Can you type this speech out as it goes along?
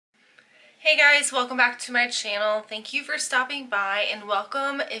Hey guys, welcome back to my channel. Thank you for stopping by and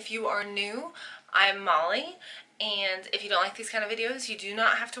welcome if you are new. I'm Molly, and if you don't like these kind of videos, you do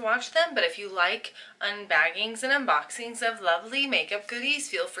not have to watch them, but if you like unbaggings and unboxings of lovely makeup goodies,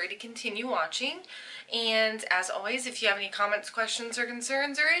 feel free to continue watching. And as always, if you have any comments, questions, or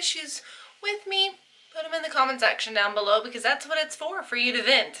concerns or issues with me, put them in the comment section down below because that's what it's for you to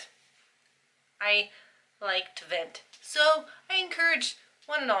vent. I like to vent. So I encourage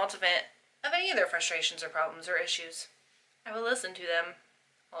one and all to vent of any of their frustrations or problems or issues. I will listen to them.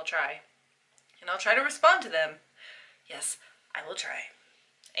 I'll try. And I'll try to respond to them. Yes, I will try.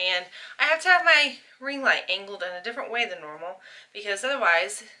 And I have to have my ring light angled in a different way than normal because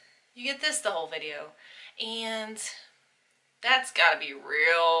otherwise you get this the whole video. And that's gotta be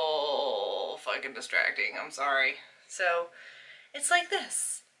real fucking distracting. I'm sorry. So it's like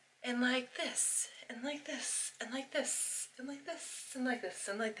this, and like this, and like this, and like this, and like this, and like this,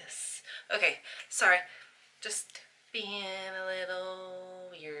 and like this. Okay, sorry. Just being a little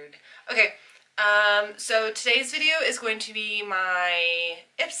weird. Okay, so today's video is going to be my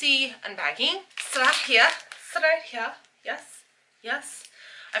Ipsy unpacking. So right here, yes, yes.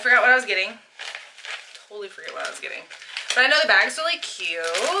 I forgot what I was getting. Totally forget what I was getting. But I know the bag's really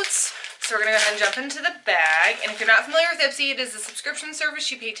cute. So we're going to go ahead and jump into the bag. And if you're not familiar with Ipsy, it is a subscription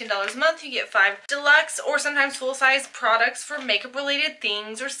service. You pay $10 a month. You get 5 deluxe or sometimes full-size products for makeup-related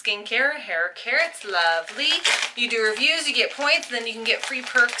things or skincare or hair care. It's lovely. You do reviews, you get points, then you can get free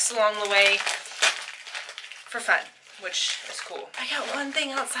perks along the way for fun, which is cool. I got one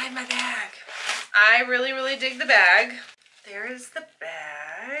thing outside my bag. I really, really dig the bag. There is the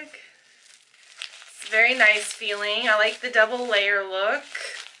bag. It's a very nice feeling. I like the double layer look.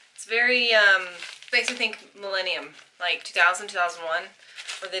 It's very, makes me think Millennium, like 2000, 2001,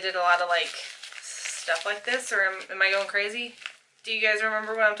 where they did a lot of like stuff like this, or am I going crazy? Do you guys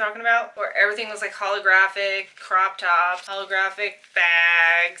remember what I'm talking about? Where everything was like holographic, crop top, holographic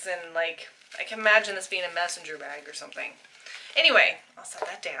bags, and like, I can imagine this being a messenger bag or something. Anyway, I'll set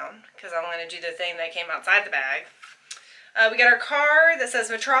that down because I'm going to do the thing that came outside the bag. We got our card that says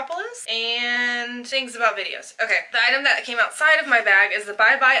Metropolis and things about videos. Okay, the item that came outside of my bag is the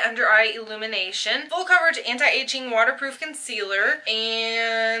Bye Bye Under Eye Illumination Full Coverage Anti-Aging Waterproof Concealer,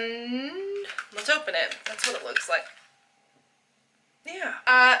 and let's open it. That's what it looks like.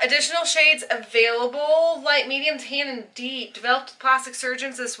 Yeah. Additional shades available: light, medium, tan, and deep. Developed with plastic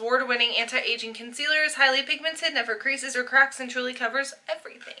surgeons, this award-winning anti-aging concealer is highly pigmented, never creases or cracks, and truly covers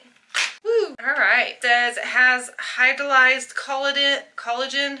everything. Woo! Alright. It says it has hydrolyzed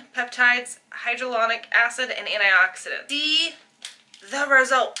collagen, peptides, hyaluronic acid, and antioxidants. See the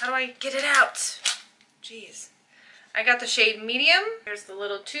result. How do I get it out? Jeez. I got the shade medium. Here's the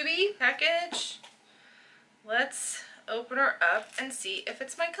little tubey package. Let's open her up and see if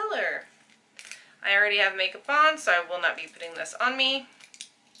it's my color. I already have makeup on, so I will not be putting this on me.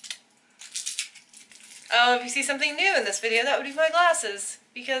 Oh, if you see something new in this video, that would be my glasses,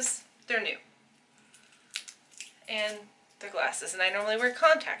 because they're new. And they're glasses, and I normally wear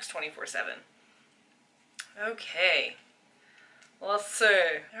contacts 24/7. Okay. Let's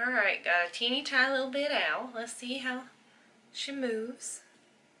see. Alright, got a teeny tiny little bit out. Let's see how she moves.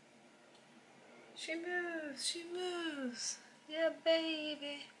 She moves, she moves. Yeah,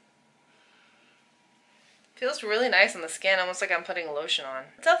 baby. Feels really nice on the skin, almost like I'm putting lotion on.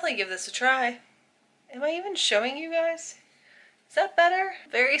 I'll definitely give this a try. Am I even showing you guys? Is that better?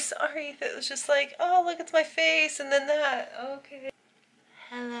 Very sorry if it was just like, oh, look, it's my face, and then that. Okay.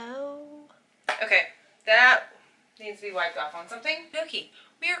 Hello? Okay, that needs to be wiped off on something. Okay,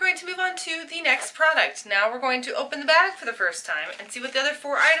 we are going to move on to the next product. Now we're going to open the bag for the first time and see what the other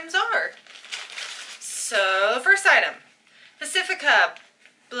 4 items are. So, the first item, Pacifica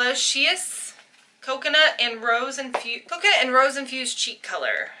Blushious Coconut and Rose Infused Cheek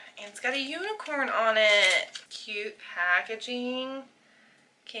Color. And it's got a unicorn on it. Cute packaging.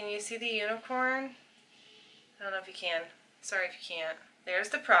 Can you see the unicorn? I don't know if you can. Sorry if you can't. There's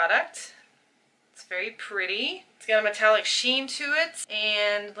the product. It's very pretty. It's got a metallic sheen to it.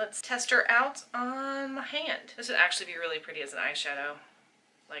 And let's test her out on my hand. This would actually be really pretty as an eyeshadow.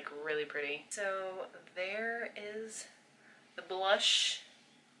 Like really pretty. So there is the blush.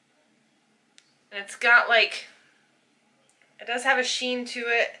 And it's got like, it does have a sheen to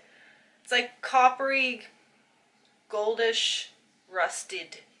it. It's like coppery, goldish,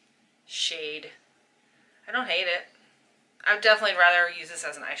 rusted shade. I don't hate it. I would definitely rather use this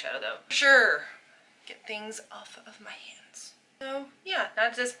as an eyeshadow though. Sure. Get things off of my hands. So yeah,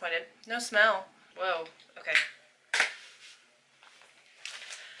 not disappointed. No smell. Whoa. Okay.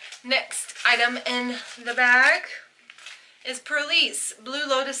 Next item in the bag is Perlise Blue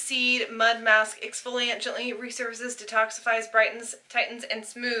Lotus Seed Mud Mask Exfoliant. Gently resurfaces, detoxifies, brightens, tightens, and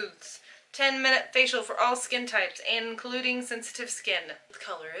smooths. 10-minute facial for all skin types, including sensitive skin. What the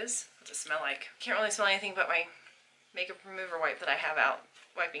color is? What's it smell like? Can't really smell anything but my makeup remover wipe that I have out,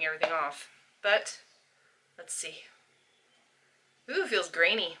 wiping everything off. But, let's see. Ooh, feels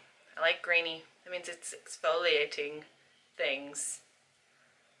grainy. I like grainy. That means it's exfoliating things.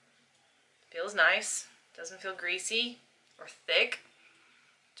 Feels nice. Doesn't feel greasy or thick.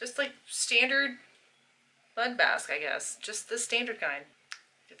 Just like standard mud mask, I guess. Just the standard kind.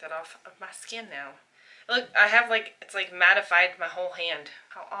 Get that off of my skin now. Look, I have like, it's like mattified my whole hand.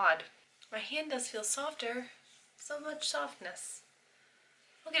 How odd. My hand does feel softer. So much softness.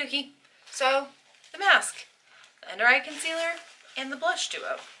 Okie dokie. So, the mask, the under eye concealer, and the blush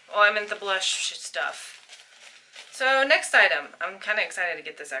duo. Well, I meant the blush stuff. So, next item. I'm kind of excited to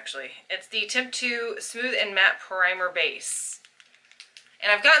get this actually. It's the Temp 2 Smooth and Matte Primer Base.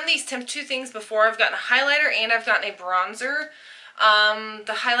 And I've gotten these Temp 2 things before. I've gotten a highlighter and I've gotten a bronzer.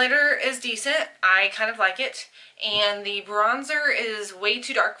 The highlighter is decent. I kind of like it. And the bronzer is way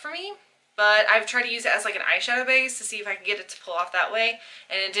too dark for me. But I've tried to use it as like an eyeshadow base to see if I can get it to pull off that way.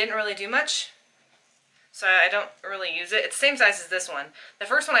 And it didn't really do much. So I don't really use it. It's the same size as this one. The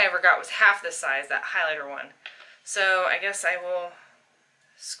first one I ever got was half this size, that highlighter one. So I guess I will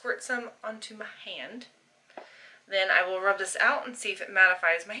squirt some onto my hand. Then I will rub this out and see if it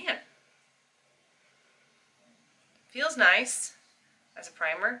mattifies my hand. Feels nice as a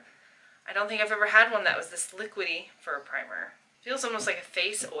primer. I don't think I've ever had one that was this liquidy for a primer. Feels almost like a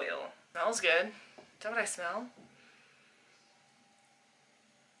face oil. Smells good. Is that what I smell?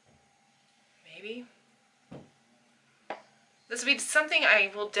 Maybe. This will be something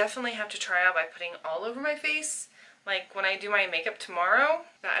I will definitely have to try out by putting all over my face. Like when I do my makeup tomorrow.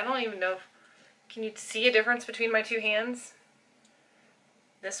 I don't even know. Can you see a difference between my two hands?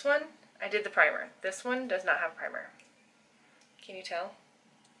 This one, I did the primer. This one does not have primer. Can you tell?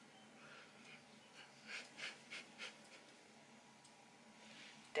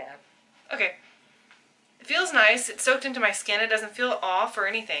 Dab. Okay. It feels nice. It's soaked into my skin. It doesn't feel off or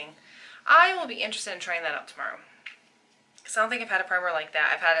anything. I will be interested in trying that out tomorrow. Because I don't think I've had a primer like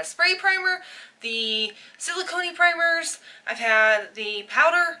that. I've had a spray primer, the silicone primers, I've had the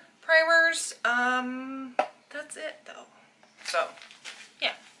powder primers. That's it though. So,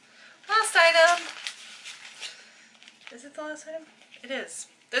 yeah. Last item. Is it the last item? It is.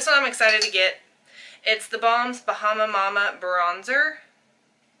 This one I'm excited to get. It's the Balm's Bahama Mama Bronzer.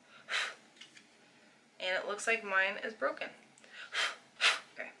 And it looks like mine is broken.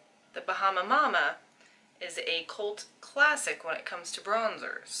 Okay. The Bahama Mama is a cult classic when it comes to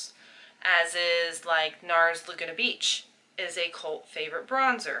bronzers. As is like NARS Laguna Beach is a cult favorite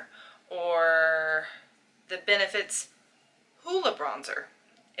bronzer. Or the Benefits Hula Bronzer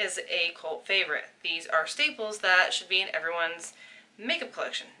is a cult favorite. These are staples that should be in everyone's makeup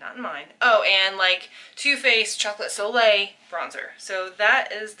collection, not in mine. Oh, and like Too Faced Chocolate Soleil bronzer. So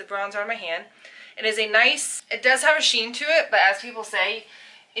that is the bronzer on my hand. It is a nice, it does have a sheen to it, but as people say,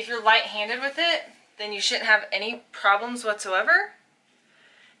 if you're light-handed with it, then you shouldn't have any problems whatsoever.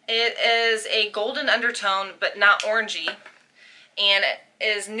 It is a golden undertone, but not orangey, and it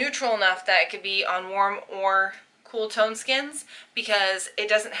is neutral enough that it could be on warm or cool tone skins, because it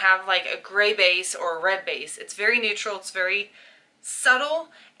doesn't have like a gray base or a red base. It's very neutral, it's very subtle,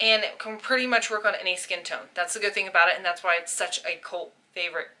 and it can pretty much work on any skin tone. That's the good thing about it, and that's why it's such a cult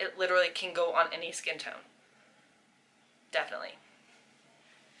favorite. It literally can go on any skin tone. Definitely.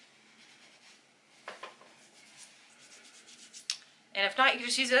 And if not, you can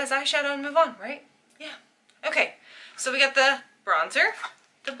just use it as eyeshadow and move on, right? Yeah. Okay, so we got the bronzer,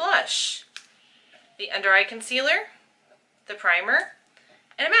 the blush, the under eye concealer, the primer,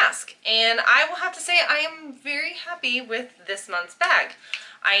 and a mask. And I will have to say I am very happy with this month's bag.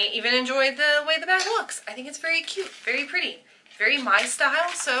 I even enjoy the way the bag looks. I think it's very cute, very pretty, very my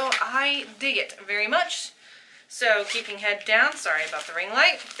style, so I dig it very much. So keeping head down, sorry about the ring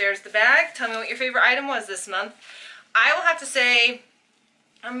light. There's the bag. Tell me what your favorite item was this month. I will have to say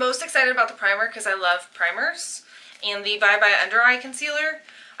I'm most excited about the primer because I love primers, and the Bye Bye Under Eye Concealer.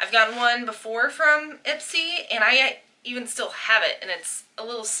 I've gotten one before from Ipsy, and I even still have it, and it's a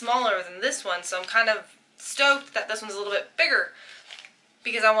little smaller than this one, so I'm kind of stoked that this one's a little bit bigger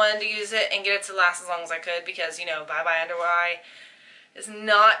because I wanted to use it and get it to last as long as I could, because, you know, Bye Bye Under Eye is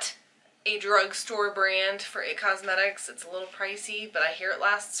not a drugstore brand for IT Cosmetics. It's a little pricey, but I hear it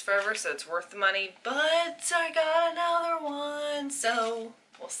lasts forever, so it's worth the money. But I got another one, so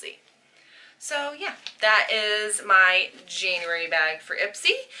we'll see. So yeah, that is my January bag for Ipsy.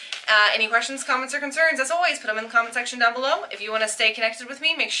 Any questions, comments, or concerns, as always, put them in the comment section down below. If you want to stay connected with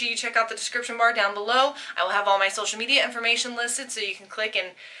me, make sure you check out the description bar down below. I will have all my social media information listed so you can click and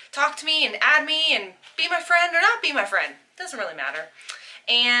talk to me and add me and be my friend or not be my friend. Doesn't really matter.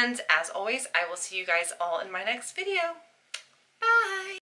 And as always, I will see you guys all in my next video. Bye!